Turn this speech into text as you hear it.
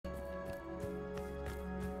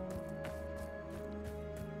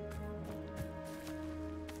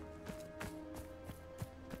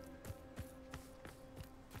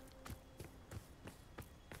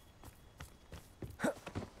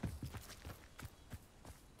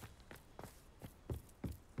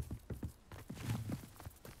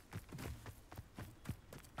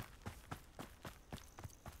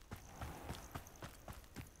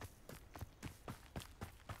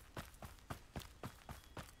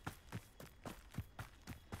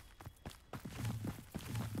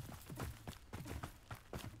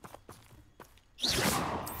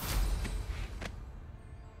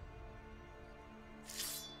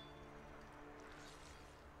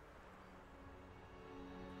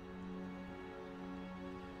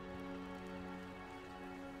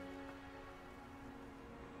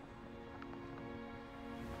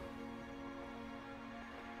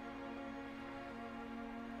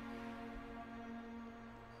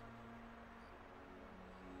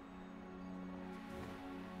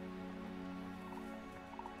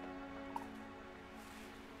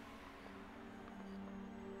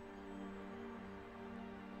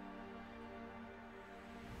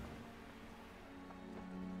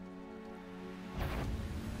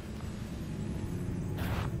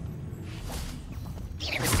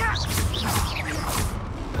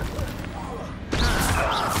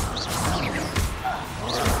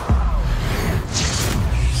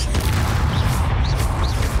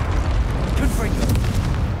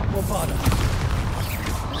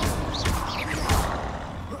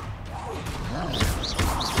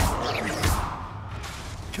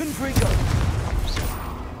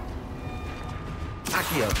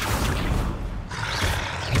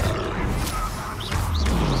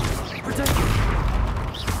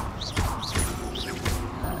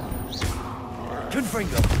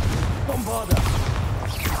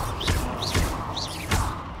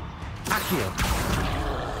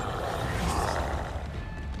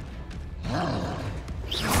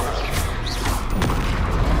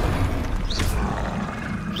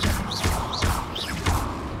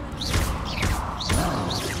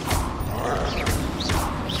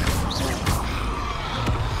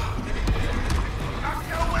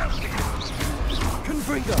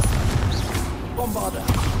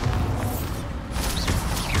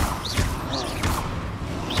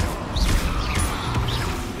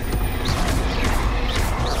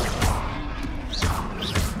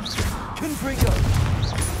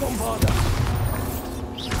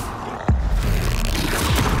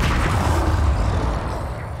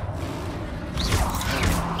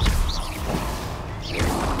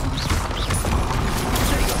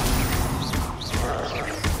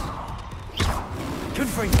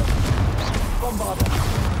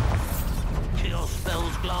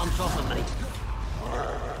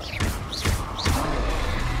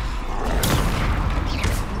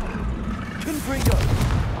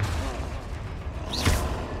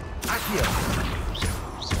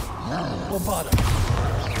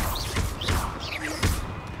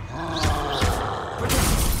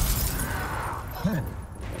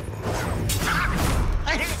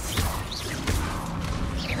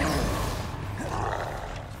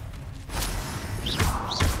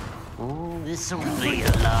This'll be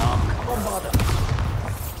a lark. Bombarder.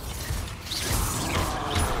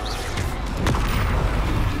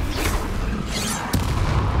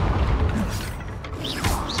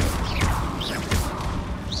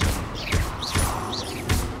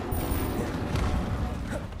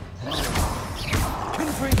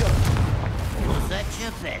 Was that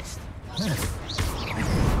your best?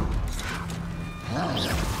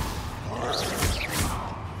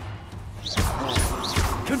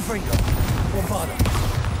 Confringo. Bombarder.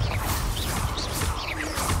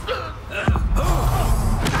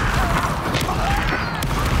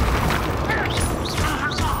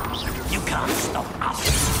 You can't stop us.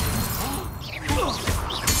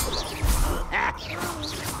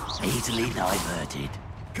 Easily diverted.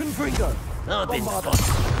 Confringo. I've been Bombarder.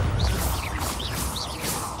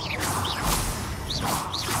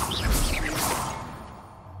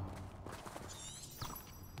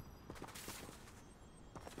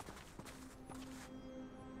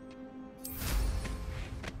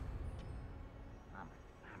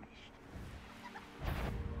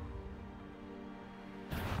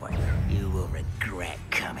 You will regret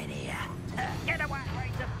coming here. Get away,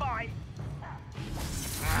 to fight!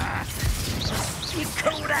 You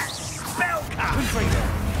call that spell cut? Confringo.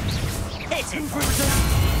 Hit it! Confringo.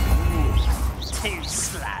 Too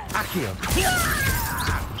slow. Accio.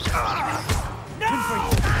 No!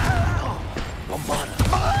 Confringo. Bombarder.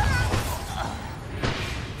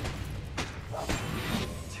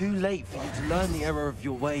 Too late for you to learn the error of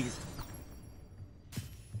your ways.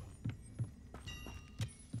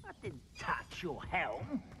 I didn't touch your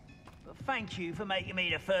helm. But thank you for making me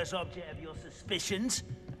the first object of your suspicions.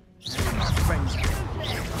 Friends.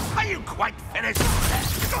 Are you quite finished?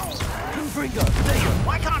 Confringo.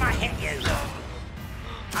 Why can't I hit you?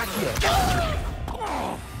 Accio.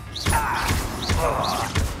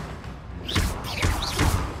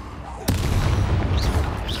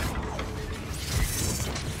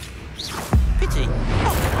 Pity.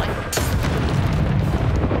 Not quite.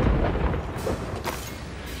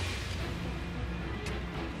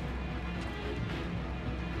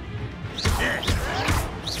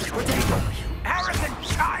 Arrogant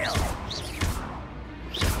child!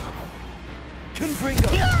 Confringo.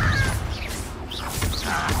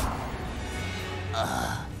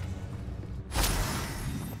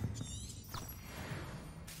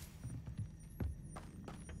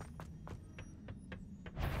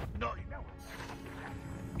 No,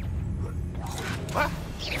 What?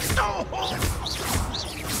 No!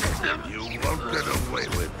 You won't get away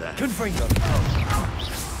with that. Confringo.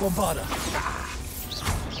 Bombarder.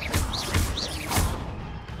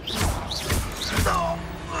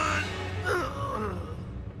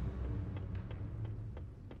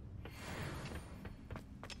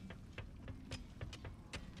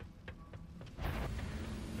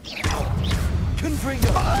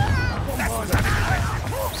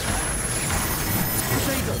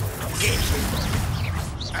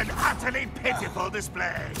 An utterly pitiful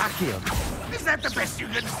display. Accio. Is that the best you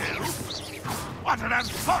can do? What an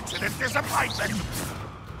unfortunate disappointment!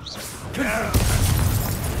 No!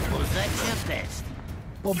 Was that your best?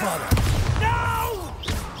 Bombarda. No!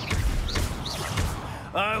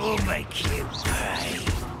 I will make you pay.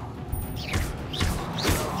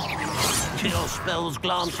 Your spells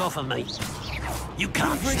glance off of me. You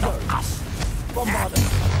can't Confringo. stop us. Bombarda.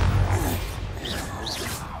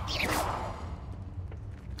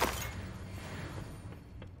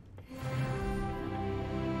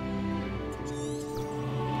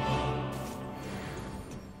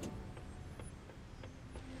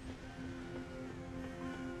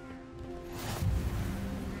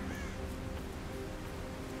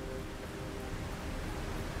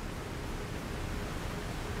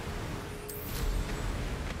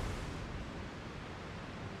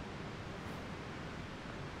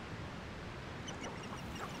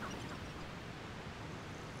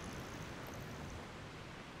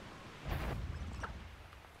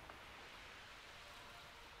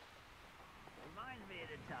 Reminds me of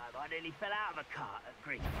the time I nearly fell out of a cart at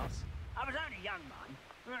Greenhouse. I was only a young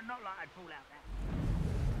man, not like I'd fall out that.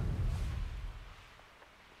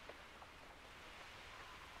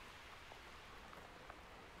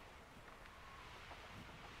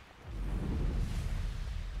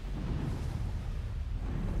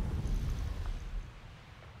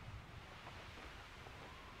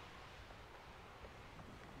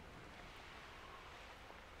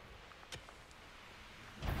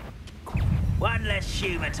 One less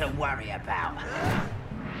humour to worry about.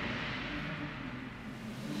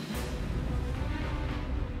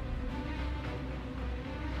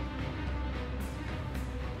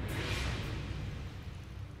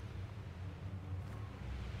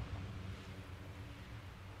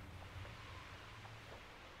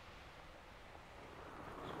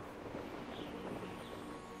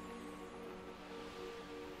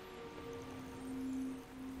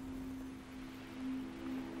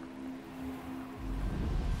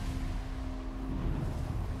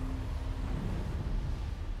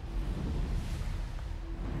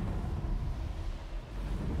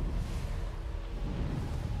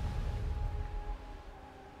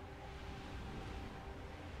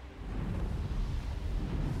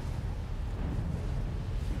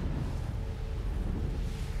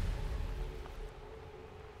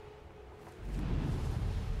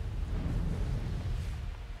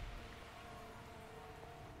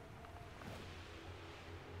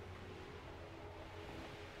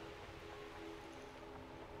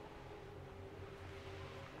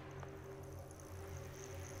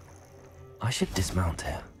 I should dismount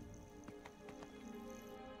here.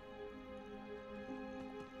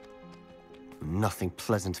 Nothing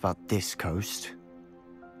pleasant about this coast.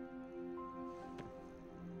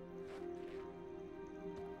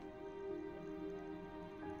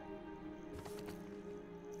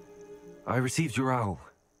 I received your owl.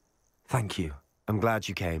 Thank you. I'm glad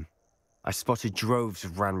you came. I spotted droves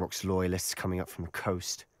of Ranrock's loyalists coming up from the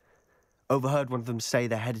coast. Overheard one of them say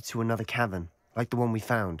they're headed to another cavern, like the one we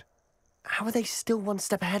found. How are they still one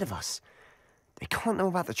step ahead of us? They can't know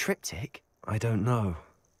about the triptych. I don't know.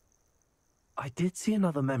 I did see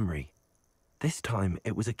another memory. This time,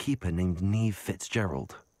 it was a keeper named Neve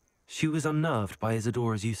Fitzgerald. She was unnerved by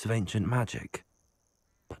Isadora's use of ancient magic.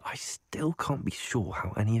 But I still can't be sure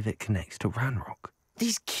how any of it connects to Ranrock.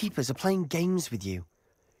 These keepers are playing games with you.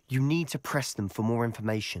 You need to press them for more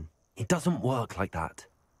information. It doesn't work like that.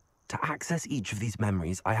 To access each of these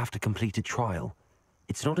memories, I have to complete a trial.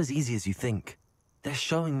 It's not as easy as you think. They're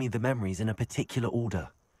showing me the memories in a particular order.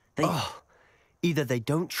 Either they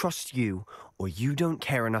don't trust you, or you don't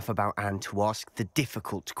care enough about Anne to ask the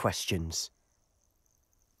difficult questions.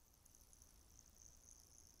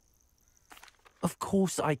 Of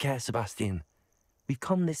course I care, Sebastian. We've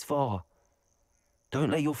come this far.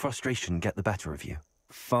 Don't let your frustration get the better of you.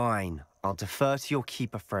 Fine, I'll defer to your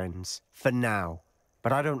keeper friends, for now.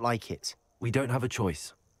 But I don't like it. We don't have a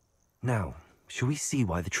choice. Now, shall we see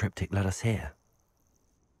why the triptych led us here?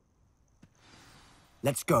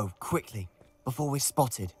 Let's go, quickly, before we're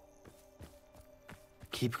spotted.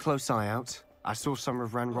 Keep a close eye out. I saw some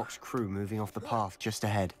of Ranrock's crew moving off the path just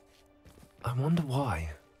ahead. I wonder why.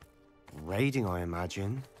 Raiding, I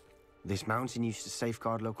imagine. This mountain used to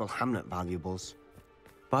safeguard local hamlet valuables.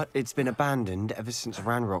 But it's been abandoned ever since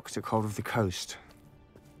Ranrock took hold of the coast.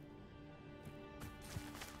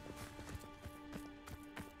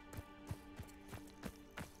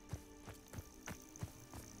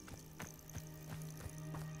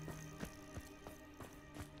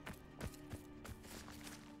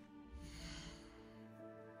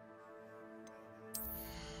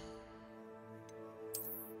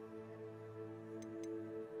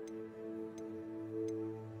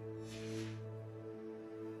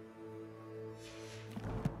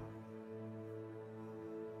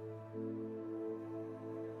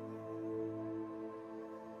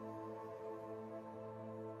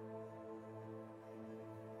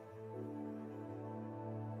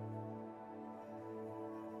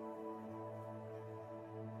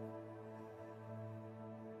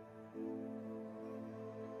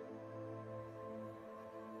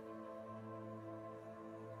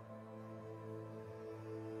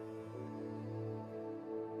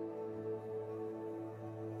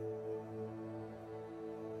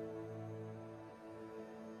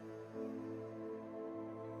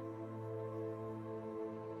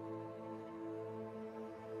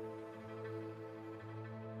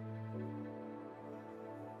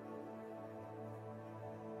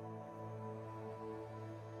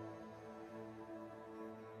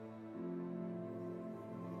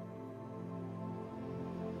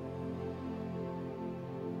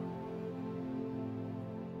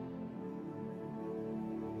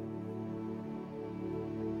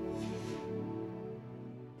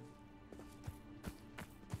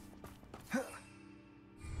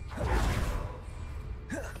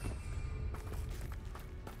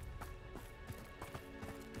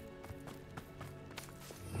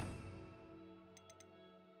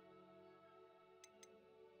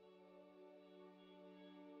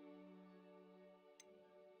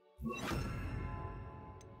 Is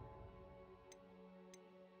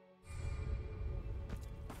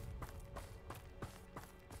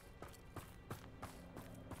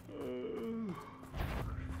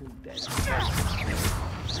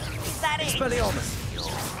that it? Expelliarmus!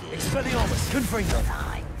 Expelliarmus! Confringo!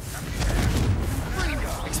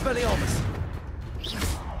 Expelliarmus!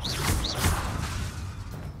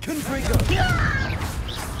 Confringo!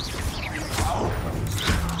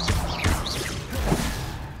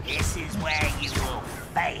 This is where you will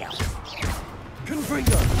fail.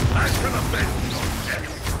 Confringo! I shall avenge your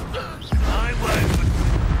death. I won't.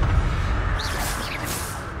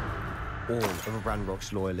 All of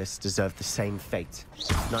Ranrock's loyalists deserve the same fate.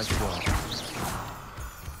 Nice work.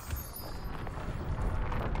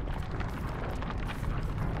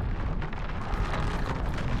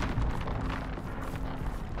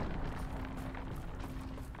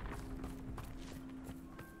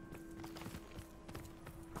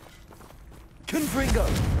 Confringo!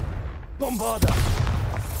 Bombarda!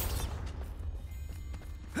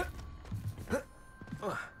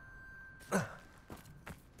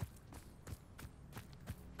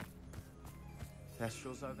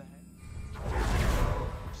 Thestrals overhead?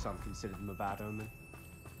 Some consider them a bad omen.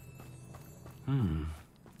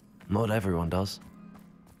 Not everyone does.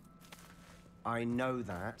 I know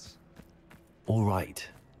that. All right.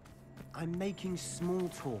 I'm making small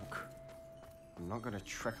talk. I'm not gonna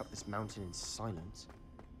trek up this mountain in silence.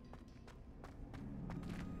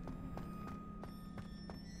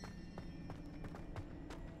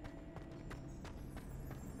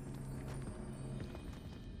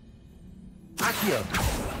 Accio!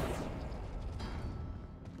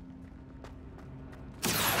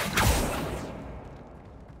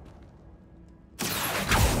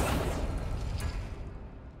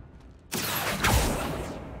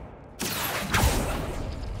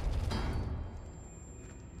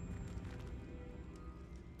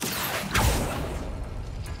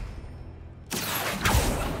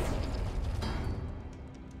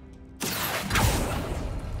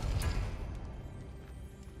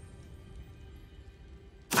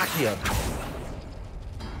 Accio!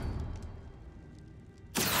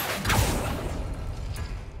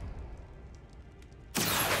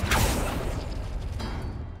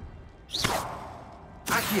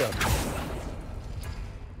 Accio!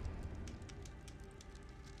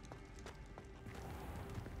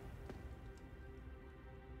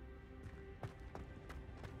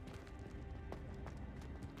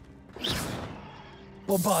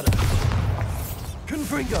 Bombarda!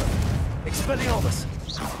 Confringo! Expelliarmus!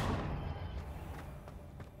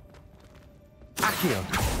 Accio!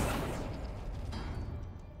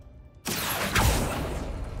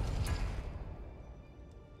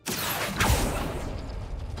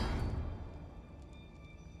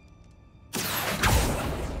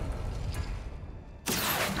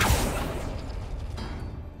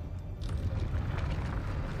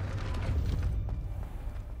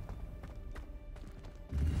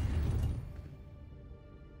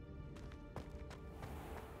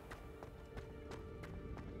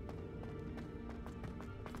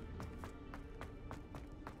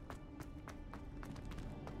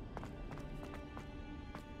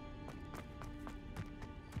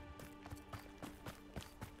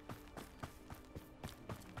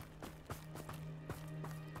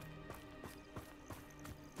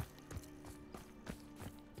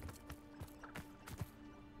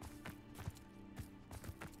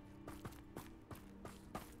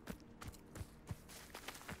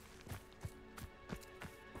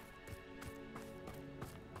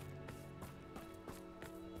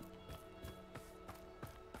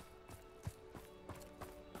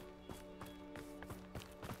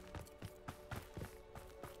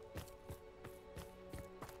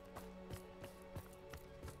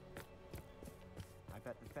 I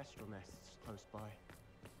bet the Thestral nest's close by.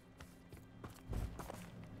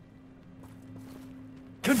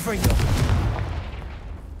 Confringo!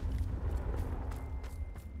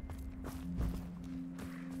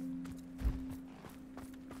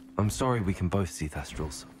 I'm sorry we can both see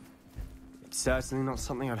Thestrals. It's certainly not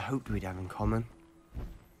something I'd hoped we'd have in common.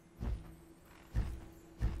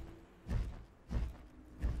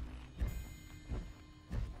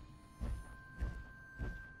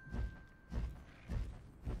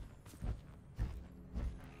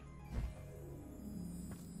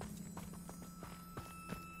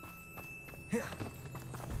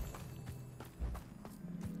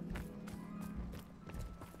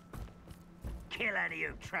 Kill any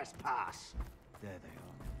who trespass. There they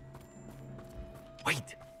are.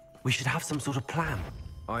 Wait! We should have some sort of plan.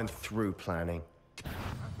 I'm through planning.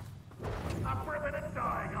 A privilege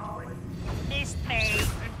dying, are we? Missed me.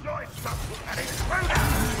 Enjoy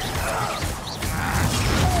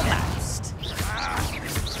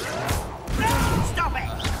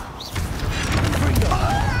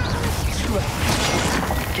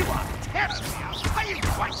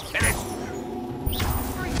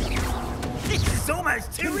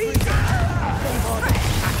too easy!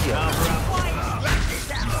 Accio.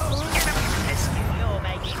 You're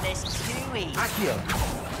making this too easy. Accio.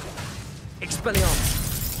 Expelliarmus.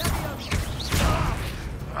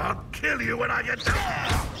 I'll kill you when I get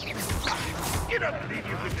there! You don't believe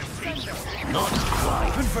you could defeat them? Not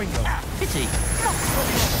quite. Confringo. Pity.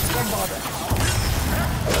 Bombarda.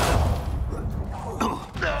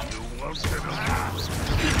 You won't get away.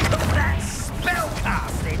 That spell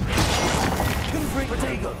casting! Confringo.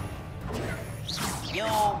 Protego.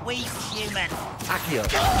 You're weak, human. Accio.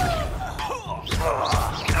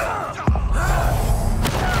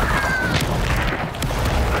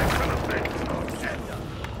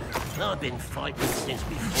 I've been fighting since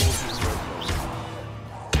before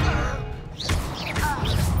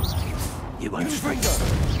you won't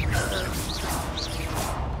Confringo.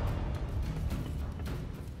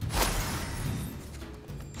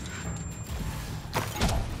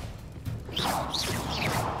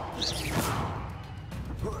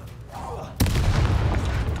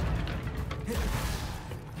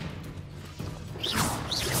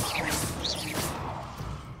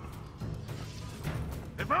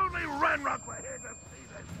 If only Ranrock were here to see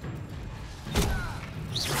this.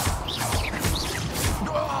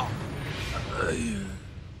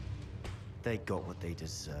 They got what they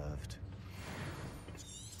deserved.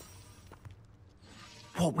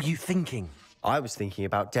 What were you thinking? I was thinking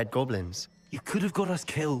about dead goblins, You could have got us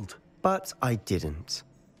killed. but I didn't.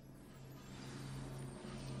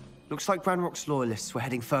 Looks like Ranrock's loyalists were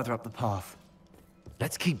heading further up the path.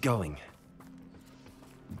 Let's keep going.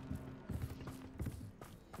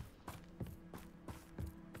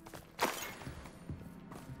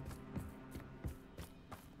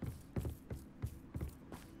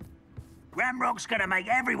 Ramrock's gonna make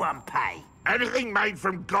everyone pay. Anything made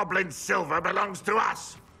from goblin silver belongs to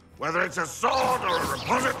us. Whether it's a sword or a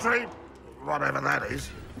repository, whatever that is.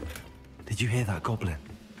 Did you hear that, Goblin?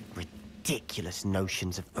 Ridiculous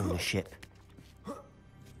notions of ownership.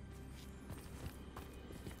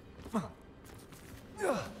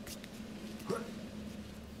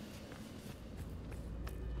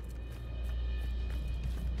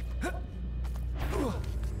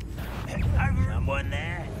 Someone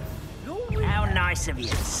there? How nice of you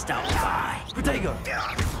to stop by. Protego.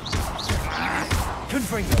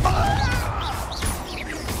 Confringo.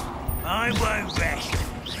 I won't rest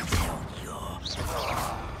until you're...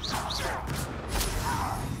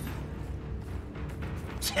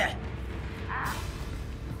 Tch.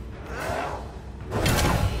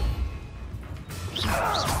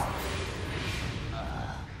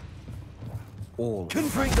 All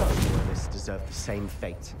Confringo. loyalists deserve the same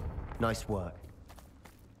fate. Nice work.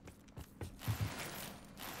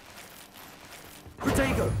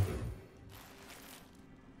 Protego.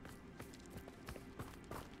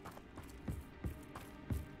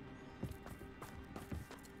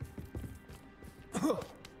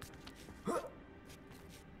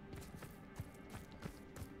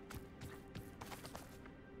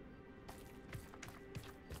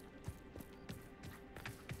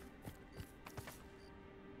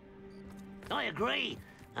 I agree.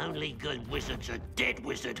 Only good wizards are dead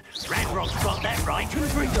wizard. Ranrock's got that right.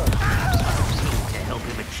 Confringo. To help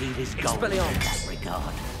him achieve his goals in Expelliarmus. that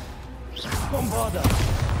regard. Bombarda.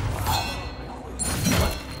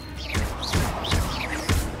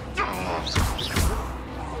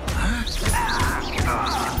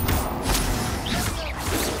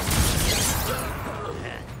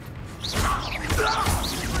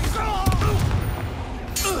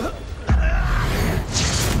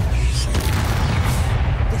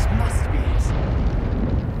 This must be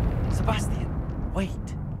it. Sebastian, wait.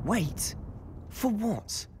 Wait. For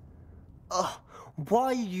what? Why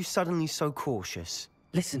are you suddenly so cautious?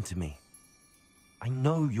 Listen to me. I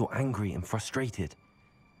know you're angry and frustrated,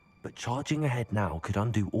 but charging ahead now could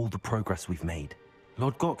undo all the progress we've made.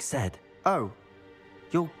 Lord Gok said... Oh,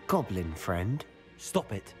 your goblin friend?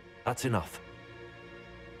 Stop it. That's enough.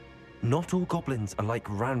 Not all goblins are like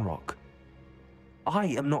Ranrock. I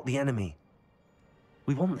am not the enemy.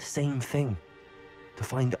 We want the same thing. To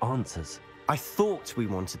find answers. I thought we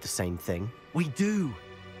wanted the same thing. We do.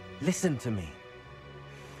 Listen to me.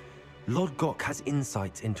 Lord Gok has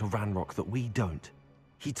insights into Ranrock that we don't.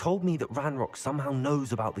 He told me that Ranrock somehow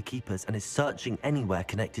knows about the Keepers and is searching anywhere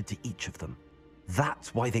connected to each of them.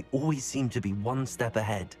 That's why they always seem to be one step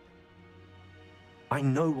ahead. I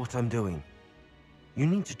know what I'm doing. You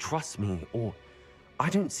need to trust me, or I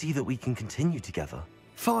don't see that we can continue together.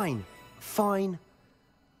 Fine. Fine.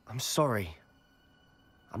 I'm sorry.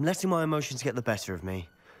 I'm letting my emotions get the better of me.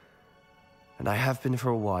 And I have been for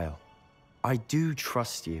a while. I do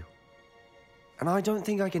trust you. And I don't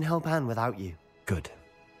think I can help Anne without you. Good.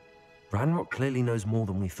 Ranrock clearly knows more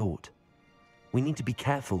than we thought. We need to be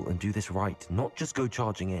careful and do this right, not just go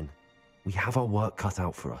charging in. We have our work cut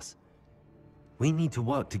out for us. We need to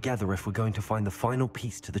work together if we're going to find the final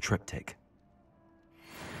piece to the triptych.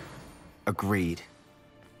 Agreed.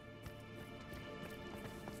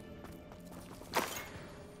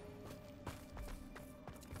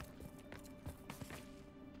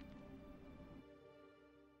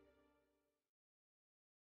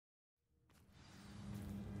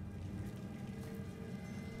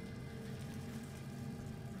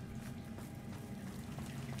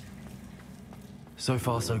 So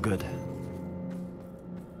far, so good.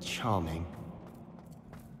 Charming.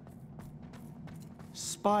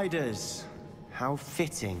 Spiders! How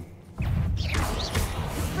fitting.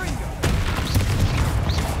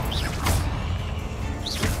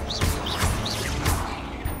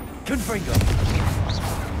 Confringo.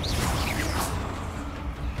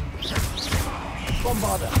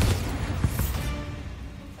 Bombarder.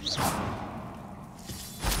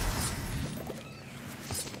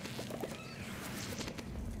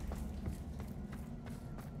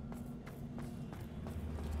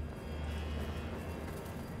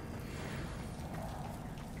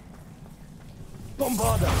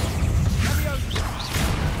 Bombarder.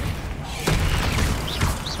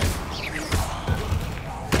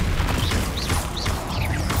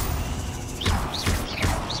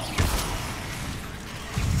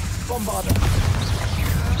 Bombarder.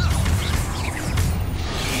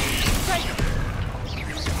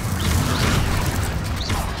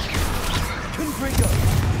 Confringo.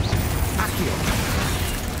 Accio.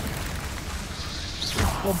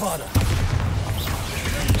 Bombarder.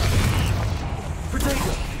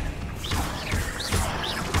 Potato.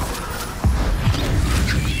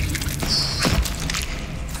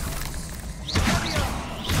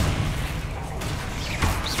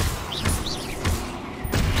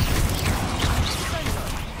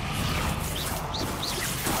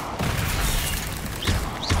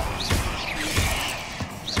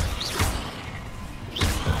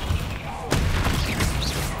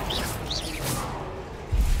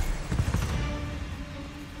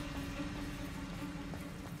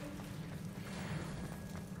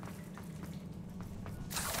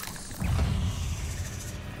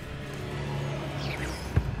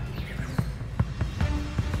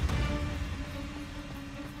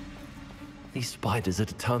 These spiders are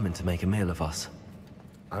determined to make a meal of us.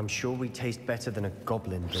 I'm sure we taste better than a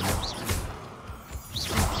goblin dinner.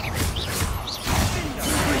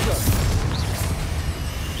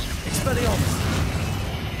 Expelliarmus.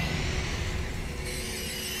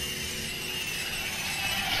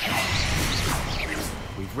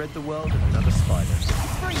 We've rid the world of another spider.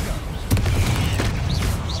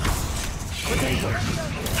 Potato.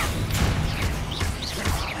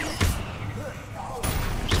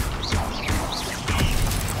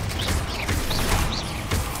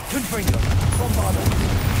 Confringo. Bombarder.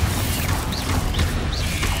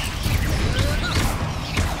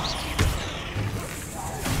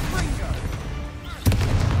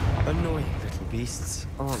 Annoying little beasts,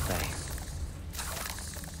 aren't they?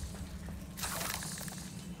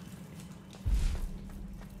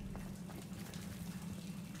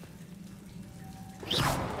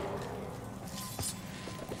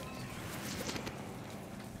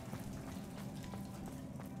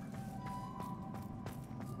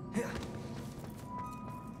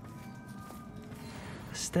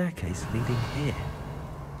 A staircase leading here.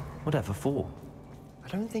 Whatever for? I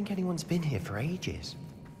don't think anyone's been here for ages.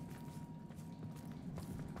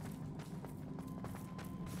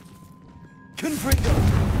 Confringo.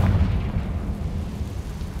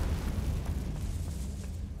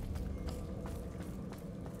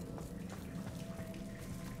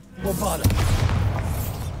 Bombarder.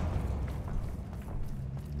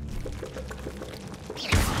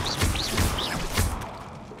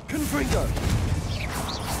 Confringo.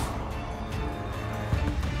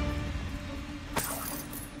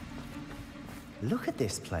 Look at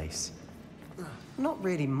this place. Not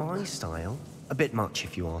really my style. A bit much,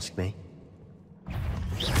 if you ask me.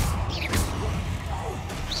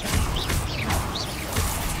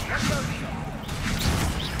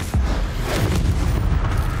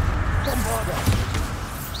 Bombarder.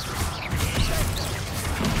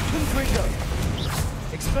 Confringo.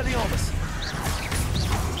 Expelliarmus.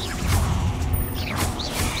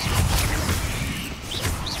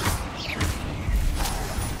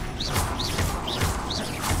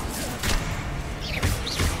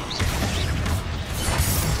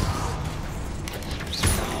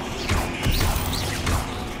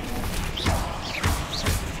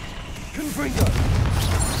 Confringo.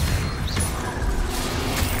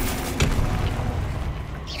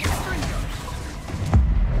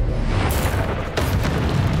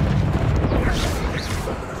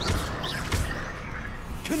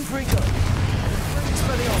 Confringo!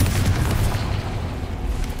 Expelliarmus!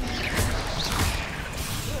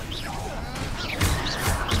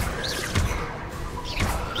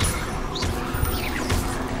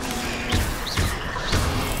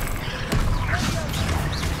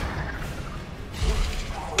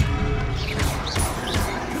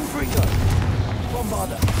 Confringo!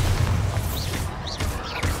 Bombarda!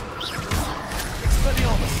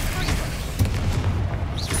 Expelliarmus!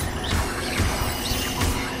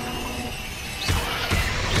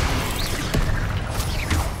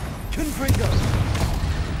 Confringo!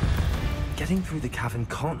 Getting through the cavern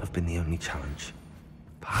can't have been the only challenge.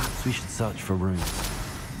 Perhaps we should search for runes.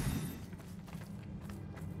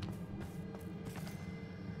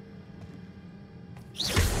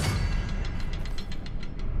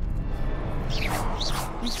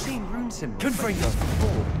 We've seen rune symbols. Confringo!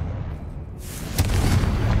 Before.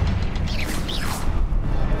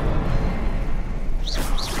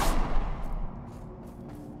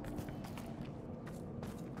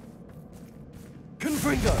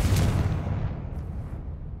 Confringo!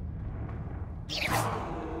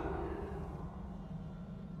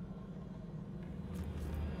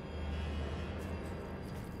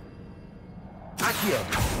 Accio!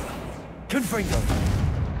 Confringo!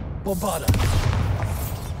 Bombarda!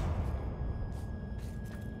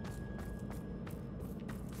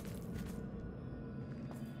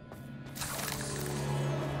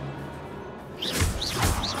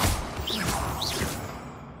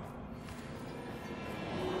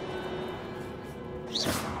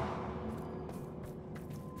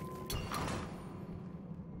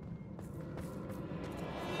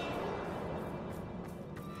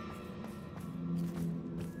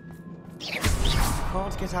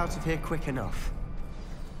 Can't get out of here quick enough.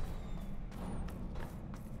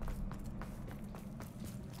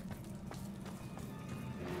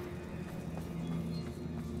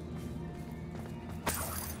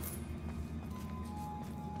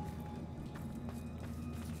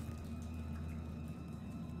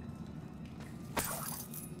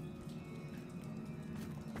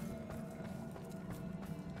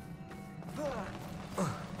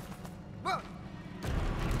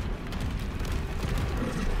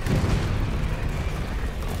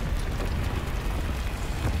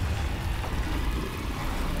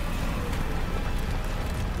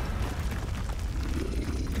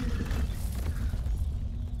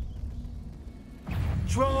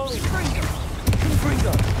 Troll!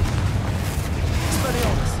 Confringo!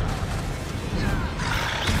 Expelliarmus!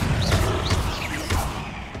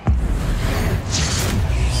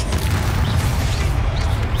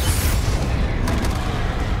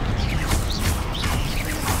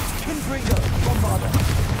 Confringo! Bombarda!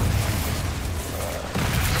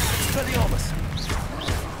 Expelliarmus!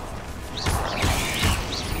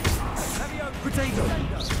 Potato!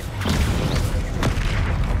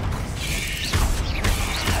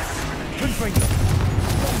 Confringo!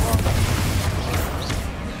 Bombarda!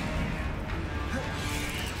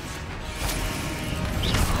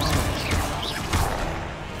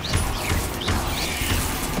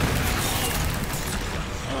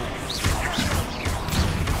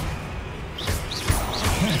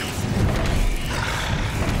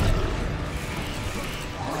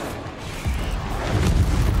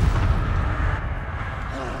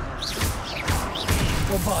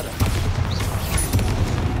 Bombarda!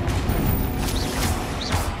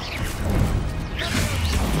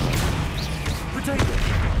 Potato!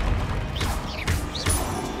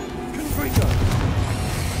 Confringo!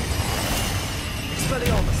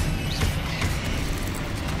 Expelliarmus!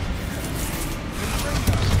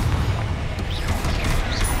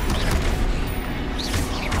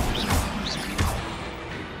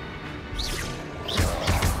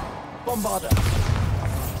 Bombarda!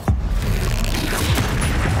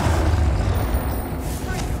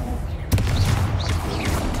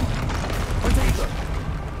 Potato!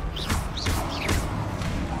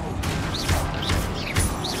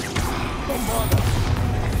 Bombarda!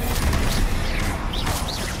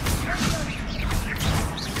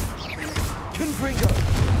 Confringo!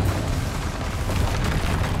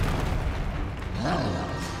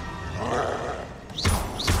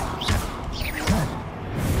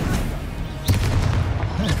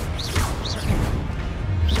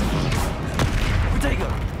 Potato!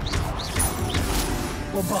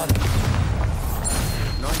 Bombarda!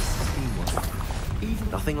 Nice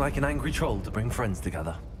teamwork. Nothing like an angry troll to bring friends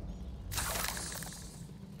together.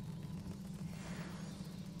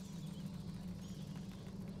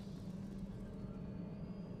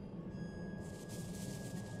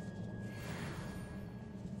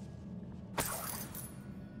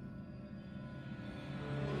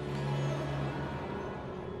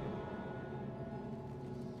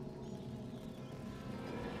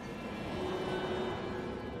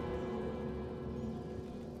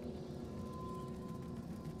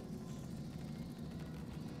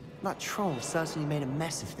 That troll certainly made a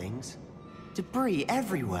mess of things. Debris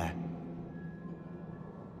everywhere.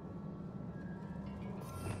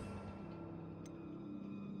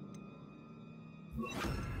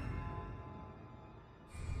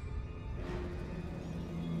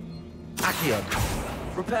 Accio.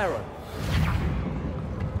 Reparo.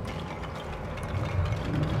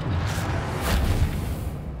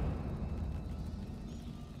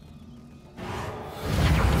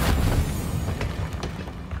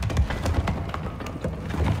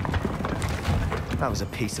 That was a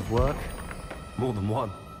piece of work. More than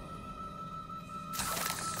one.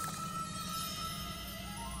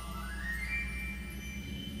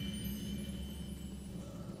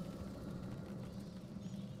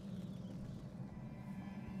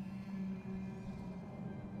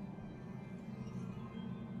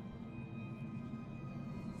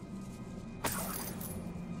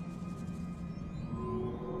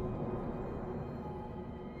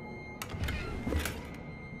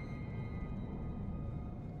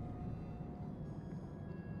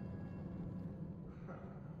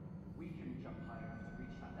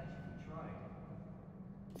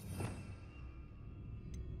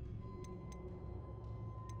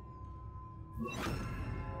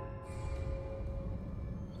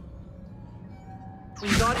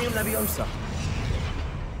 Wingardium Leviosa.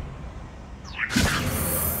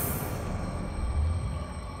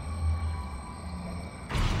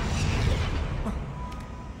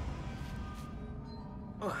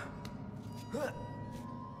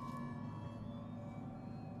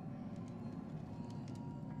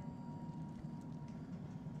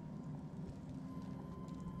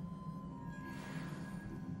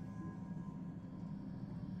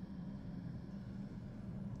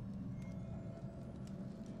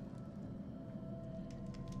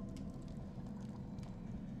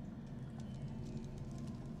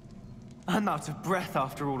 I'm out of breath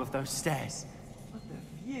after all of those stairs. But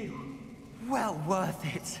the view, well worth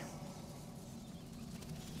it.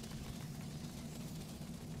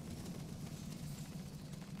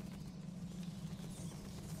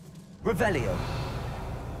 Revelio.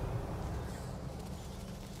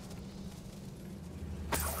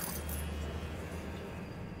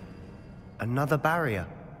 Another barrier.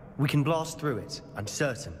 We can blast through it, I'm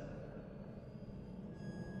certain.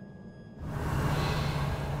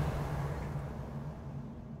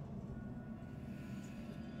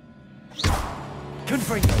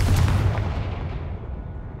 Confringo.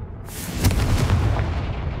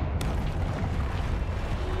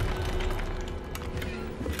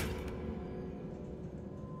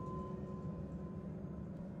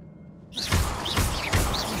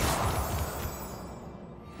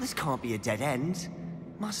 This can't be a dead end.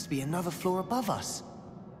 Must be another floor above us.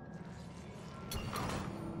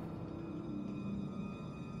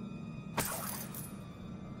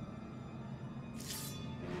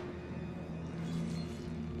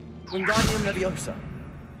 Wingardium Leviosa.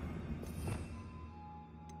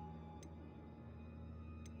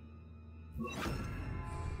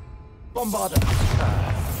 Bombarda.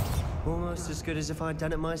 Almost as good as if I'd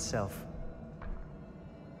done it myself.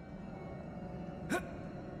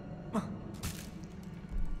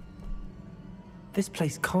 This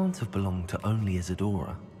place can't have belonged to only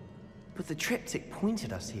Isadora. But the triptych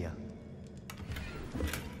pointed us here.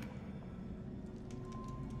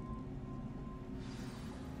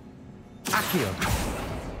 Accio.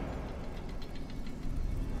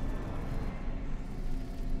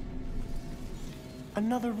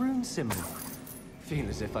 Another rune symbol. Feel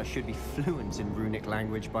as if I should be fluent in runic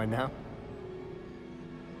language by now.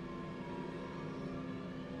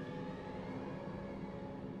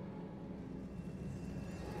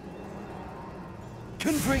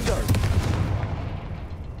 Confringo.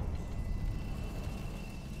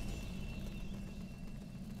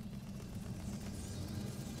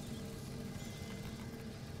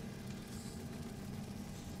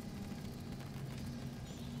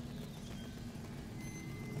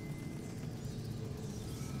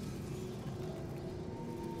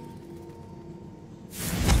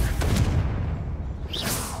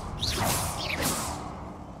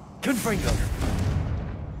 Confringo.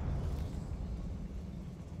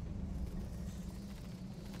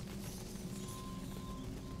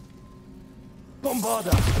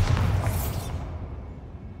 Bombarda.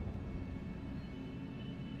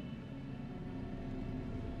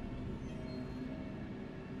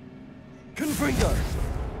 Confringo.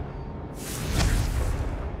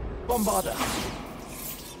 Bombarda.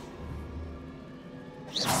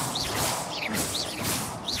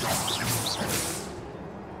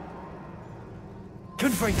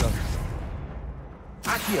 Confringo.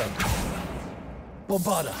 Accio.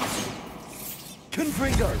 Bombarda.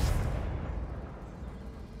 Confringo.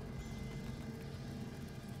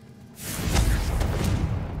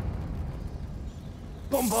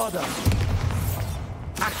 Bombarda!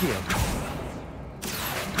 Accio!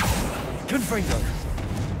 Confringo!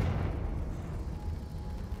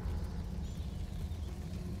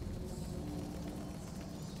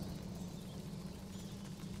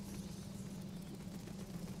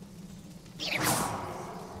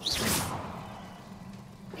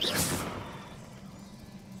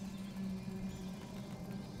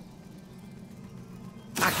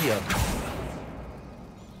 Accio!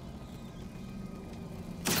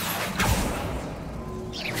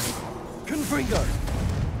 Confringo!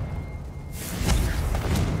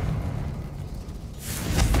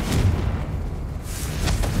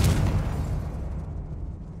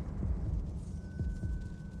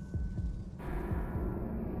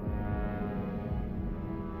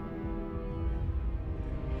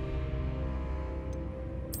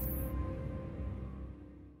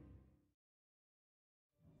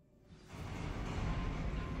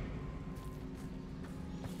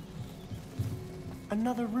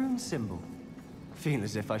 Another rune symbol. Feel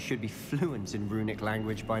as if I should be fluent in runic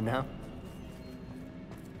language by now.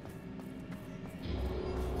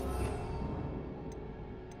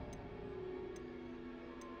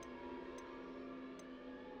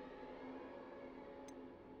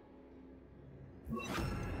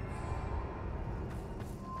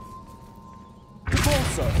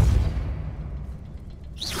 Repulsor!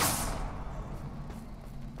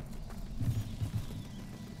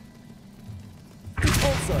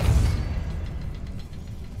 Repulsor!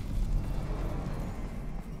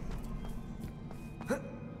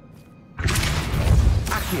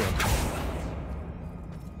 Accio!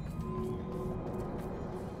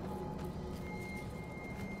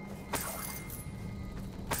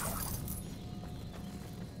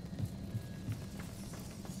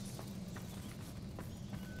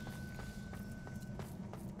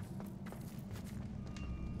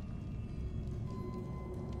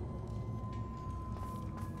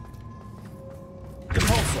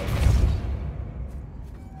 Repulsor!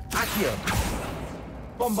 Accio!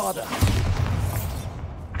 Bombarda!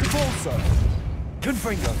 Repulsor!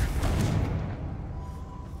 Confringo!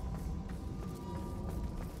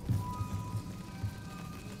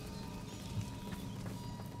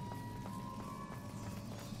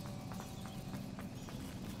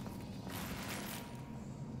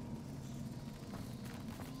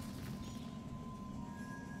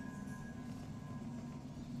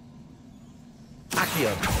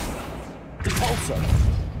 Accio! Repulsor!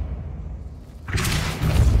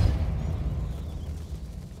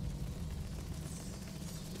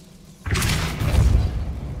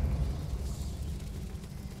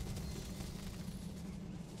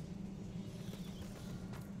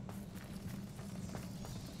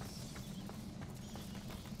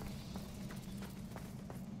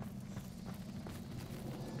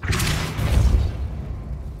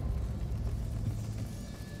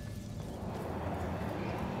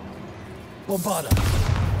 Bombarda!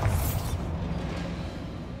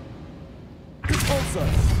 Repulsor!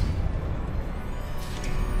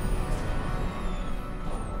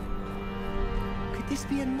 Could this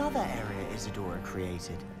be another area Isadora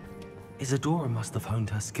created? Isadora must have honed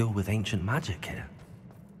her skill with ancient magic here.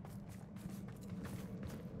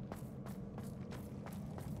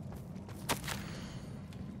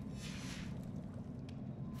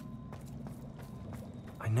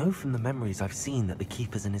 I know from the memories I've seen that the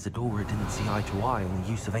Keepers and Isadora didn't see eye to eye on the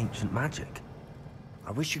use of ancient magic.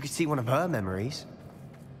 I wish you could see one of her memories.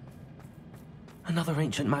 Another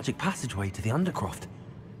ancient magic passageway to the Undercroft.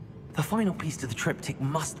 The final piece to the triptych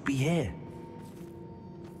must be here.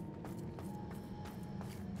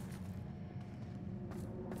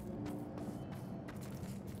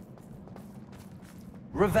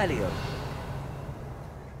 Revelio!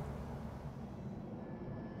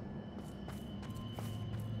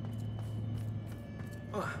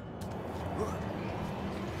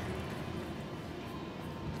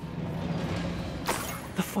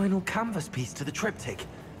 The final canvas piece to the triptych.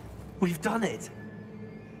 We've done it!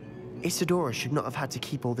 Isadora should not have had to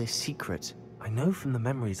keep all this secret. I know from the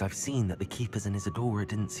memories I've seen that the Keepers and Isadora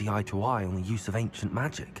didn't see eye to eye on the use of ancient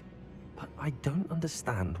magic. But I don't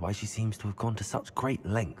understand why she seems to have gone to such great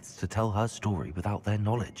lengths to tell her story without their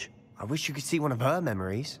knowledge. I wish you could see one of her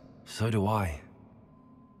memories. So do I.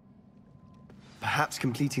 Perhaps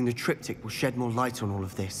completing the triptych will shed more light on all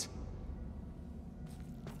of this.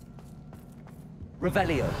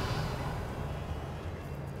 Revelio!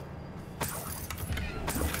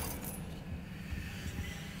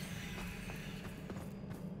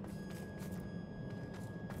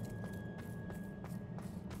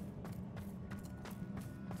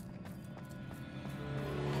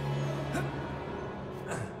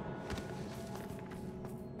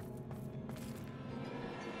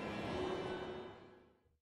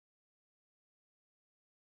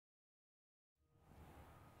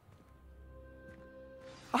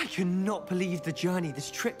 I cannot believe the journey this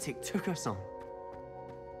triptych took us on.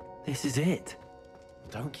 This is it.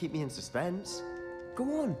 Don't keep me in suspense.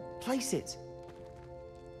 Go on, place it.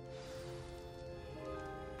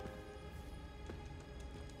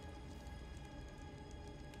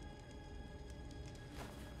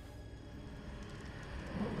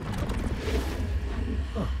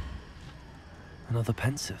 Another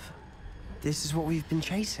pensive. This is what we've been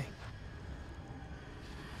chasing.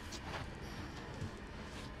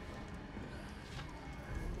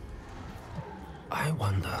 I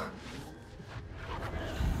wonder.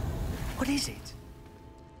 What is it?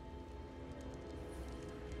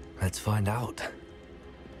 Let's find out.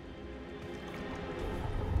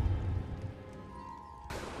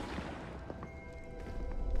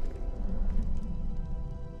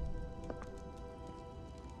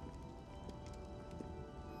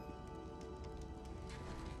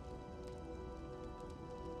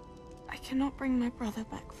 I cannot bring my brother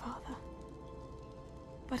back, Father.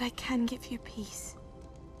 But I can give you peace.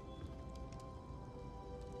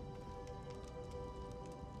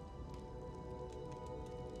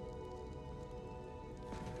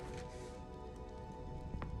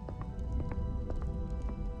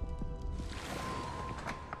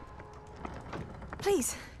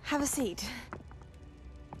 Please, have a seat.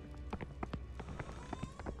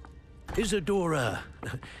 Isadora,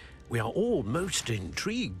 we are all most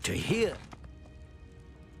intrigued to hear.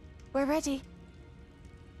 We're ready.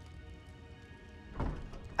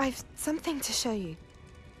 I've something to show you.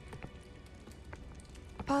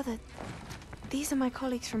 Father, these are my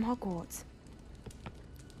colleagues from Hogwarts.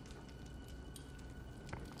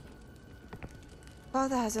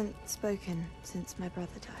 Father hasn't spoken since my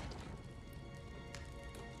brother died.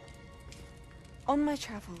 On my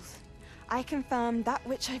travels, I confirmed that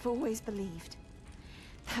which I've always believed.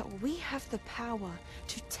 That we have the power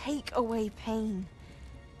to take away pain.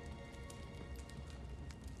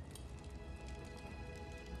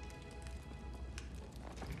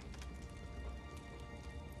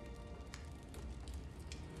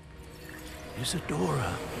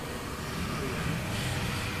 Isadora.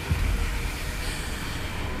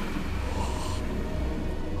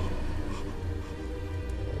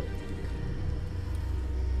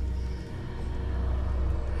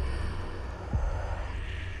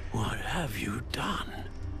 What have you done?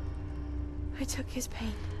 I took his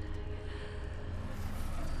pain.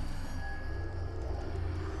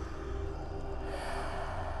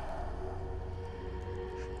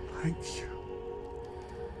 Thank you.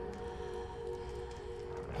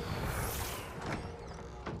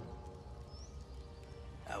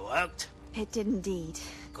 That worked. It did indeed.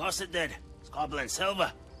 Of course it did. It's goblin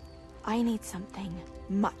silver. I need something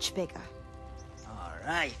much bigger. All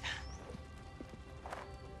right.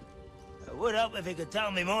 It would help if you could tell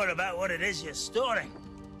me more about what it is you're storing.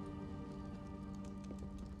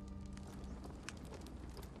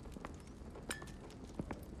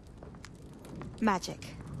 Magic.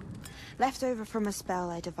 Left over from a spell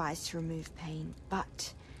I devised to remove pain,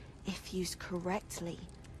 but if used correctly,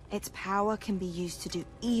 its power can be used to do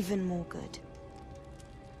even more good.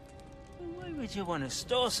 Why would you want to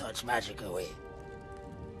store such magic away?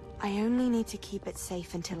 I only need to keep it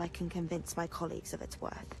safe until I can convince my colleagues of its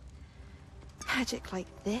worth. Magic like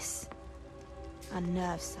this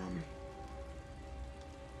unnerves some.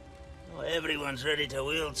 Not everyone's ready to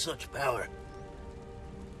wield such power.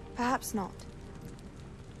 Perhaps not.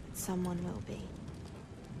 But someone will be.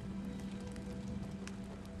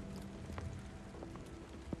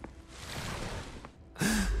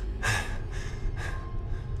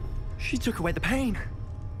 She took away the pain.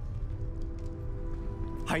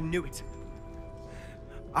 I knew it.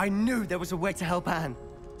 I knew there was a way to help Anne.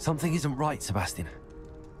 Something isn't right, Sebastian.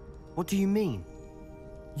 What do you mean?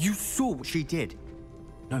 You saw what she did.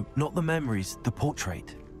 No, not the memories, the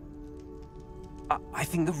portrait. I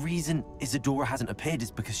think the reason Isadora hasn't appeared is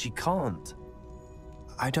because she can't.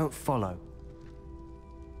 I don't follow.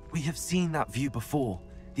 We have seen that view before.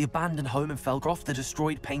 The abandoned home in Felgroth, the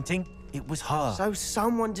destroyed painting, it was her. So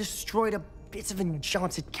someone destroyed a bit of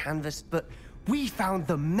enchanted canvas, but we found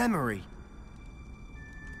the memory.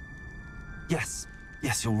 Yes,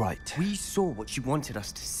 you're right. We saw what she wanted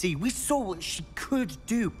us to see. We saw what she could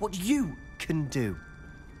do, what you can do.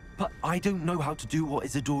 But I don't know how to do what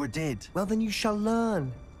Isadora did. Well, then you shall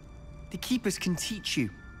learn. The Keepers can teach you.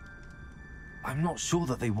 I'm not sure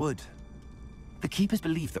that they would. The Keepers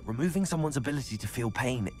believe that removing someone's ability to feel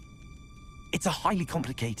pain, it's a highly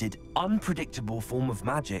complicated, unpredictable form of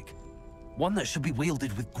magic. One that should be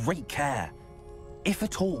wielded with great care. If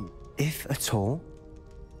at all. If at all?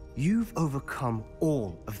 You've overcome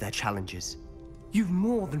all of their challenges. You've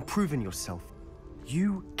more than proven yourself.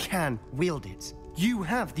 You can wield it. You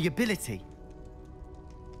have the ability.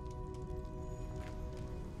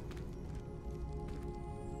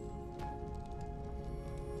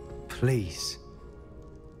 Please,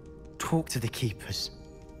 talk to the Keepers.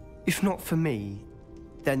 If not for me,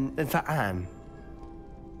 then for Anne.